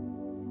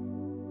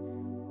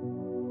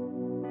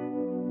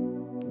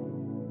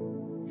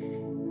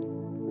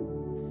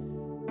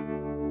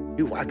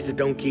 You wax the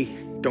donkey,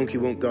 donkey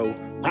won't go.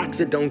 Wax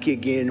the donkey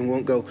again and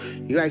won't go.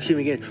 You wax him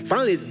again.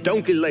 Finally, the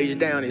donkey lays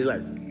down. He's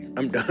like,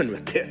 I'm done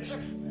with this.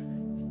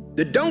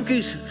 The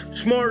donkey's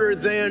smarter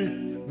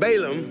than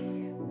Balaam.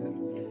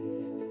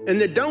 And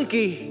the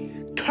donkey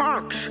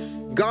talks.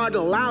 God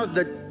allows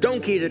the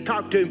donkey to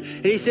talk to him.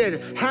 And he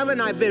said,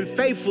 haven't I been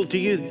faithful to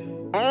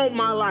you all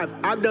my life?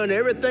 I've done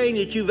everything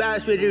that you've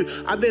asked me to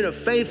do. I've been a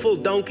faithful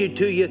donkey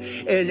to you.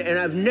 And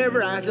I've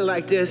never acted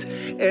like this.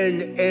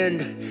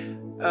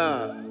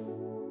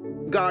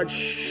 God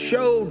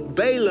showed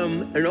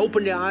Balaam and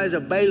opened the eyes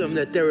of Balaam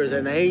that there was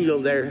an angel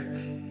there.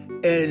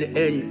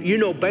 And you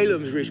know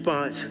Balaam's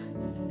response.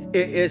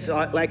 It's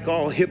like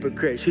all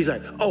hypocrites. He's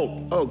like,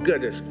 oh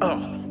goodness.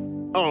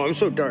 Oh, I'm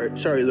so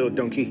sorry, little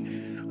donkey.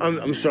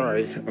 I'm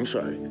sorry. I'm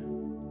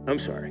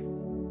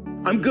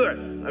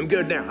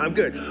good now. I'm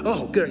good.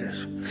 Oh,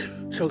 goodness.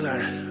 So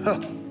glad.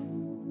 Oh.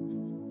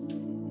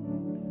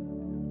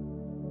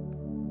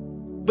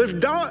 But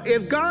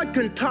if God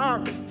can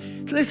talk,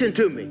 listen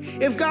to me.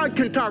 If God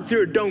can talk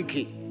through a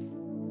donkey,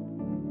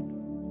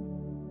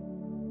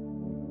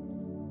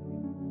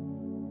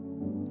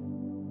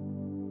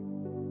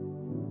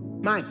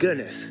 my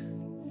goodness,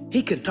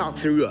 he can talk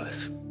through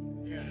us.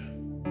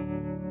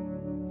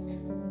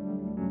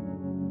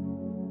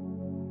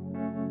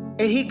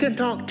 And he can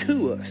talk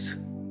to us.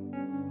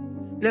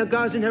 Now,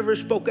 God's never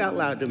spoke out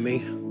loud to me,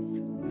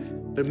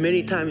 but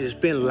many times it's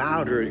been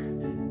louder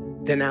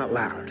than out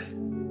loud.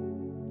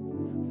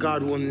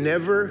 God will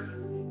never,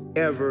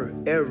 ever,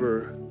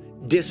 ever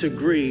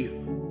disagree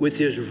with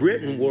his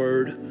written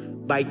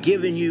word by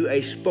giving you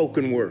a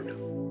spoken word.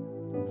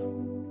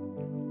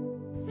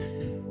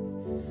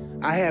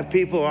 I have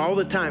people all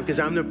the time, because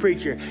I'm the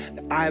preacher,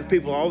 I have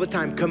people all the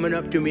time coming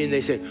up to me and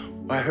they say,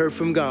 I heard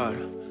from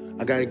God,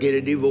 I got to get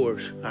a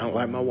divorce. I don't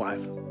like my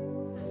wife.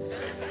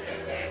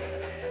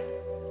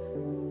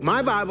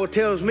 My Bible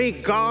tells me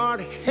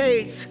God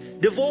hates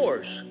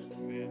divorce.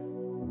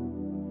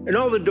 And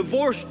all the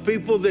divorced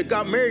people that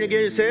got married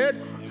again said,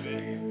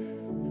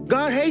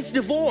 God hates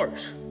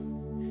divorce.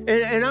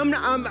 And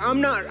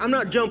I'm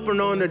not jumping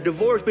on the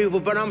divorce people,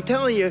 but I'm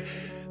telling you,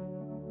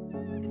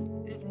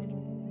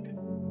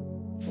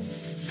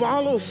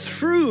 follow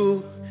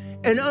through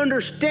and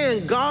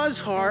understand God's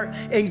heart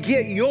and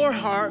get your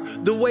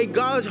heart the way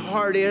God's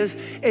heart is.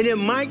 And it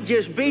might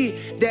just be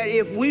that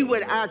if we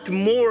would act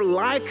more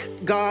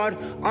like God,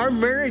 our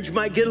marriage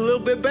might get a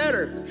little bit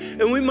better.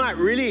 And we might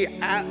really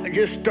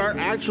just start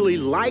actually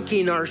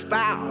liking our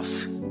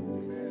spouse.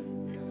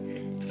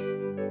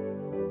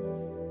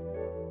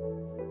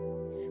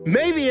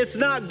 Maybe it's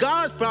not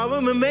God's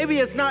problem, and maybe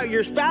it's not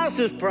your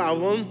spouse's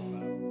problem.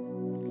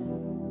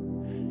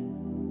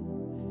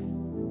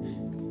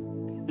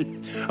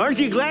 Aren't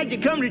you glad you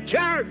come to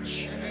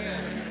church?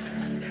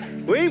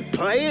 We ain't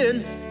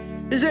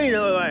playing. This ain't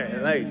no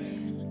like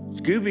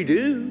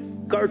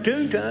Scooby-Doo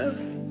cartoon time.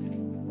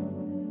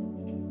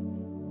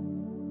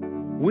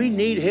 We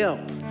need help.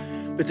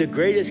 But the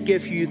greatest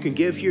gift you can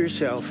give to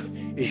yourself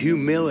is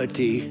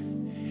humility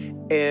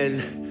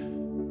and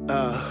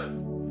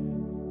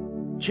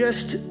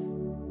just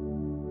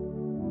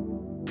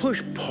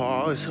push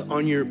pause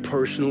on your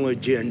personal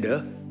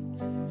agenda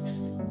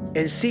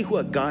and see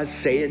what God's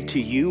saying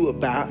to you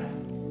about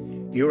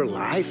your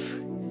life.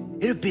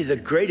 It'll be the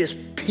greatest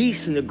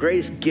peace and the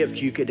greatest gift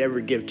you could ever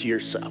give to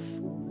yourself.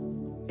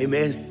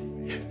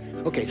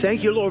 Amen. Okay,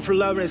 thank you, Lord, for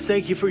loving us.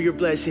 Thank you for your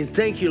blessing.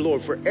 Thank you,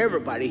 Lord, for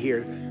everybody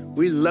here.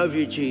 We love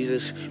you,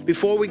 Jesus.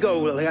 Before we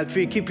go, I'd like for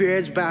you to keep your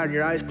heads bowed and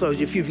your eyes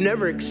closed. If you've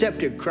never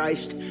accepted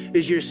Christ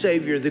as your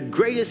Savior, the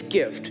greatest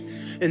gift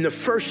and the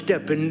first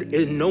step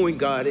in knowing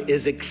God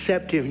is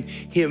accepting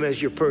him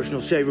as your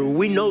personal Savior.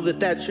 We know that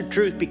that's the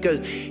truth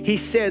because he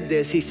said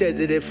this. He said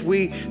that if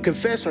we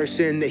confess our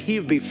sin, that he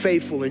would be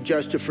faithful and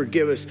just to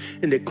forgive us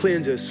and to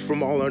cleanse us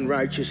from all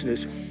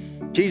unrighteousness.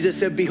 Jesus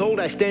said, behold,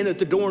 I stand at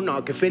the door and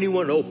knock. If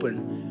anyone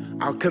open,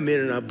 I'll come in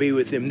and I'll be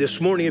with him.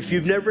 This morning, if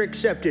you've never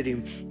accepted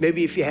him,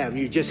 maybe if you haven't,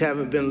 you just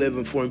haven't been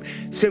living for him,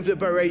 simply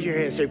by raising your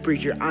hand and say,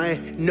 preacher, I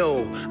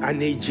know I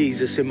need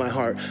Jesus in my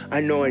heart.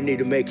 I know I need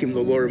to make him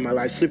the Lord of my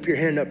life. Slip your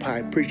hand up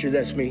high. Preacher,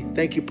 that's me.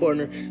 Thank you,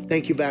 partner.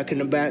 Thank you back in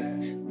the back.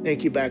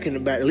 Thank you back in the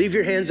back. Leave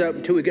your hands up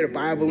until we get a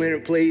Bible in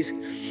it, please.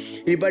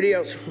 Anybody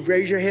else?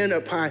 Raise your hand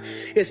up high.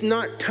 It's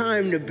not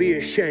time to be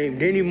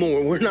ashamed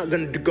anymore. We're not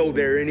going to go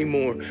there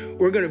anymore.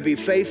 We're going to be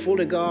faithful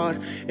to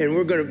God, and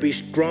we're going to be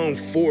strong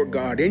for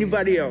God.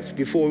 Anybody else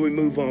before we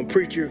move on?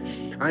 Preacher,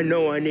 I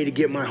know I need to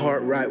get my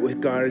heart right with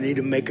God. I need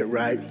to make it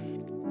right.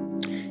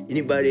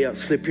 Anybody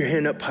else? Slip your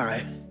hand up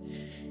high.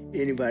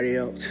 Anybody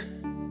else?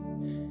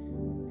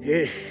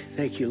 Yeah,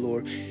 thank you,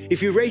 Lord.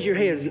 If you raise your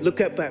hand, look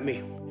up at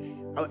me.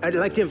 I'd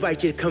like to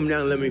invite you to come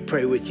down and let me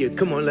pray with you.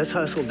 Come on, let's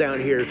hustle down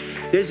here.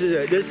 This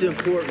is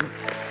important.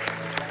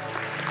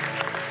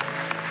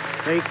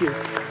 Thank you.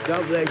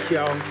 God bless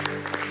y'all.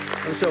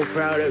 I'm so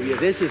proud of you.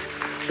 It's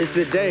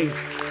the day.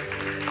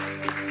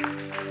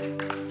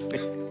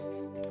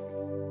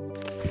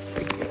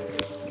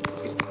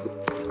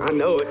 I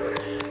know it.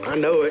 I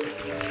know it.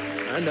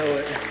 I know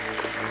it.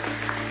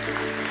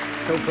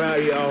 So proud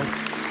of y'all.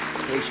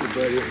 Thank you,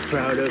 buddy. I'm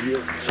proud of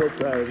you. So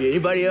proud of you.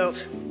 Anybody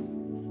else?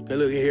 Hey,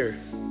 look here.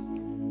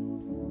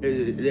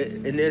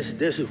 And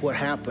this is what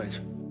happens.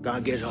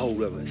 God gets a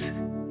hold of us.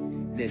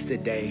 And it's the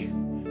day.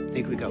 I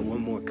think we got one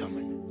more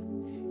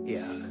coming.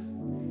 Yeah,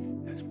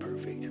 that's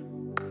perfect.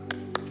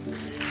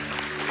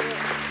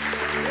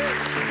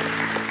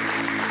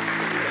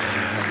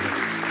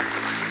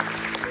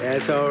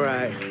 That's all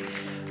right.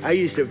 I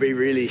used to be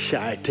really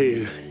shy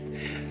too.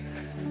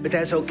 But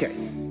that's okay.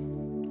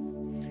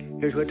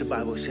 Here's what the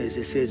Bible says.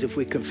 It says, if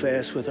we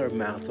confess with our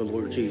mouth the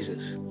Lord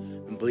Jesus,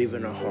 believe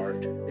in our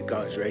heart that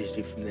God's raised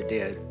you from the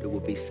dead, that we'll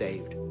be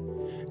saved.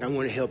 And I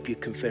want to help you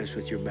confess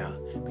with your mouth,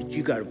 but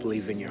you got to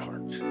believe in your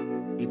hearts.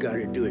 You got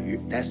to do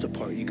it. That's the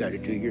part you got to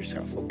do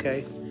yourself,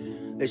 okay?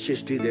 Let's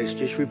just do this.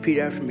 Just repeat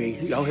after me.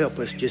 Y'all help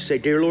us. Just say,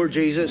 dear Lord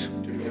Jesus,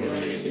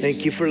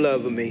 thank you for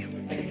loving me.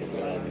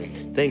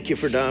 Thank you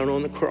for dying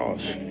on the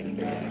cross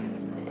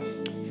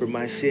for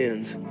my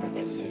sins.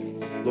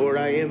 Lord,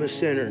 I am a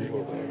sinner.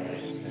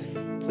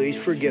 Please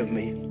forgive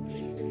me.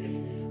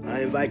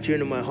 I invite you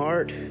into my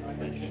heart.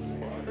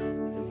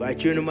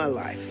 Invite you into my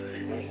life.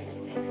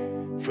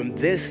 From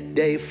this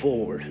day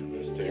forward,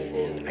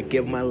 I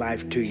give my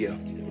life to you.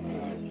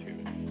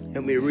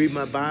 Help me to read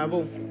my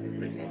Bible,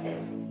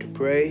 to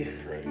pray,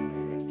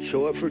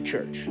 show up for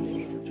church,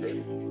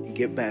 and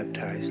get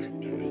baptized.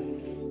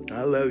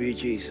 I love you,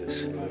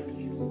 Jesus.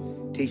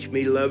 Teach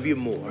me to love you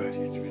more.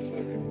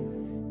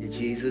 In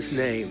Jesus'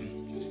 name,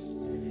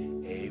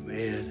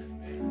 amen.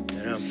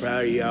 And I'm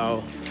proud of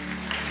y'all.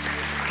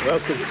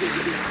 Welcome.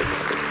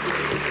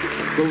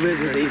 Go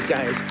visit these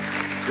guys.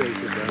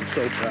 I'm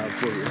so proud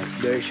for you.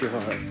 Bless your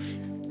heart.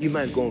 You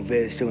might go and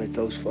visit with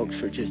those folks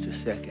for just a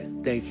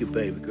second. Thank you,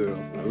 baby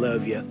girl. I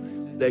love you.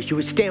 Bless you.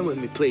 Would stand with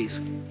me, please.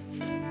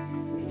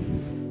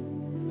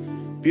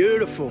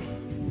 Beautiful.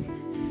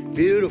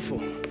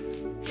 Beautiful.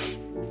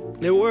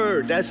 The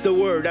word, that's the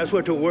word. That's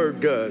what the word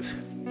does.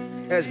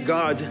 That's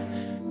God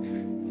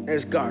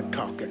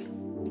talking.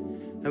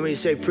 I mean, you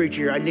say,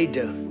 preacher, I need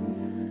to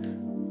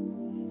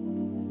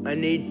I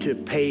need to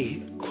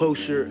pay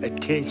closer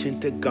attention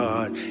to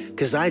God,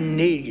 because I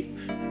need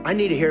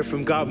to hear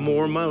from God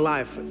more in my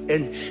life.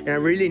 And I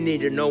really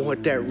need to know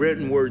what that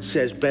written word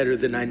says better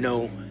than I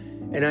know.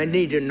 And I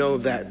need to know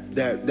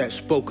that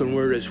spoken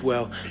word as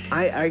well.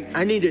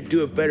 I need to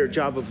do a better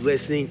job of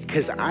listening,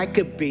 because I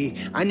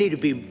need to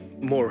be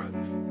more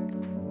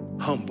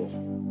humble.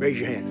 Raise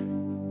your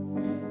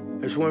hand.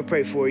 I just want to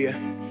pray for you.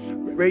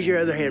 Raise your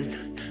other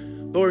hand.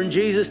 Lord, in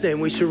Jesus' name,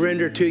 we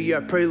surrender to you.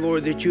 I pray,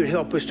 Lord, that you would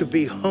help us to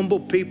be humble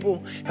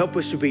people, help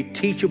us to be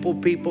teachable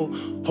people.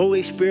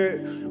 Holy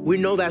Spirit, we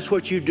know that's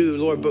what you do,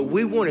 Lord, but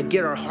we want to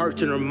get our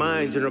hearts and our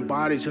minds and our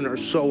bodies and our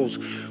souls.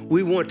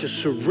 We want to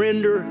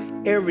surrender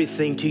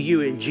everything to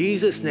you. In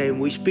Jesus' name,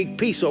 we speak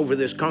peace over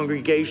this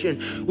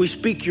congregation. We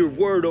speak your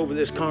word over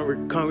this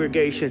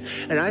congregation.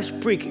 And I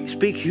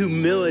speak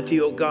humility,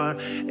 oh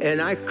God.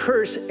 And I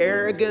curse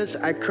arrogance.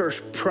 I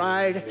curse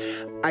pride.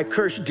 I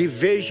curse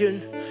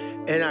division.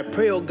 And I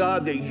pray, oh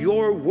God, that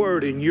your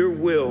word and your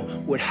will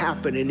would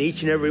happen in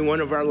each and every one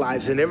of our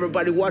lives, and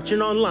everybody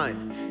watching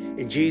online.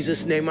 In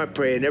Jesus' name I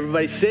pray. And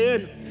everybody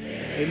said,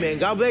 amen.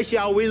 God bless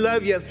y'all. We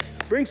love you.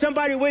 Bring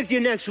somebody with you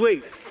next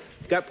week.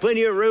 Got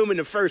plenty of room in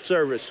the first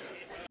service.